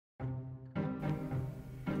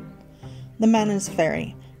The Manners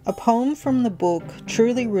Fairy, a poem from the book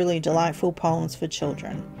Truly Ruly Delightful Poems for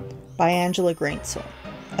Children by Angela Greensill,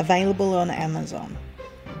 available on Amazon.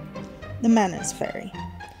 The Manners Fairy.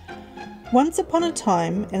 Once upon a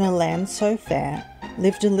time, in a land so fair,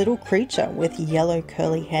 lived a little creature with yellow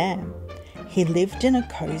curly hair. He lived in a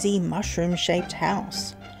cosy mushroom-shaped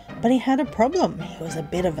house, but he had a problem. He was a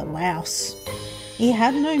bit of a louse. He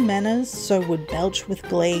had no manners, so would belch with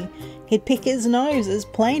glee. He'd pick his nose as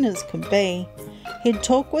plain as could be. He'd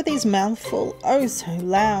talk with his mouth full, oh so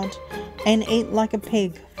loud, and eat like a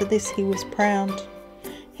pig, for this he was proud.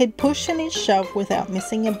 He'd push and he'd shove without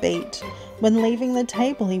missing a beat. When leaving the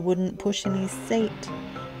table he wouldn't push in his seat.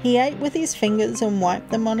 He ate with his fingers and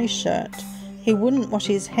wiped them on his shirt. He wouldn't wash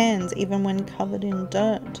his hands even when covered in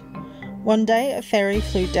dirt. One day a fairy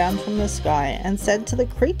flew down from the sky and said to the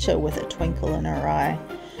creature with a twinkle in her eye,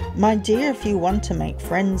 "My dear, if you want to make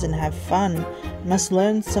friends and have fun, must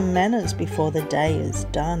learn some manners before the day is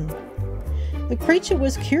done." The creature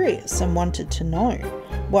was curious and wanted to know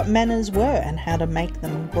what manners were and how to make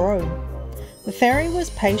them grow. The fairy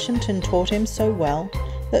was patient and taught him so well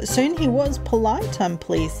that soon he was polite, I'm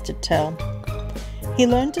pleased to tell. He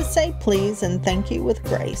learned to say please and thank you with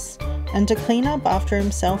grace, and to clean up after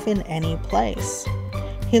himself in any place.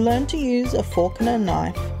 He learned to use a fork and a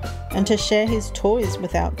knife, and to share his toys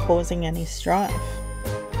without causing any strife.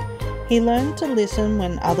 He learned to listen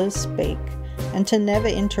when others speak, and to never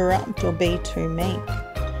interrupt or be too meek.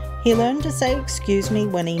 He learned to say excuse me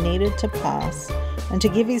when he needed to pass, and to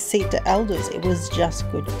give his seat to elders, it was just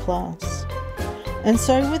good class. And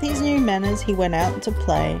so with his new manners he went out to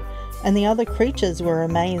play, and the other creatures were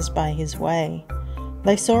amazed by his way.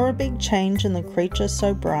 They saw a big change in the creature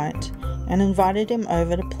so bright, and invited him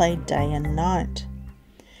over to play day and night.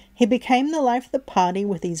 He became the life of the party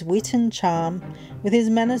with his wit and charm. With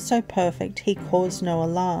his manners so perfect he caused no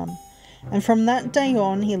alarm. And from that day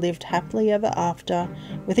on he lived happily ever after,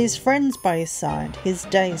 with his friends by his side, his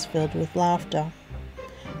days filled with laughter.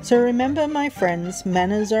 So remember, my friends,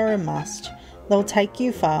 manners are a must. They'll take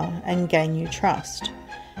you far and gain you trust.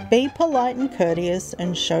 Be polite and courteous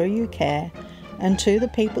and show you care, and to the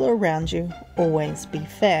people around you always be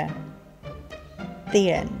fair.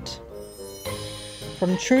 The end.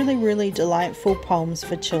 From Truly Ruly Delightful Poems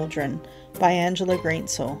for Children by Angela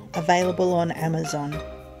Greensill, available on Amazon.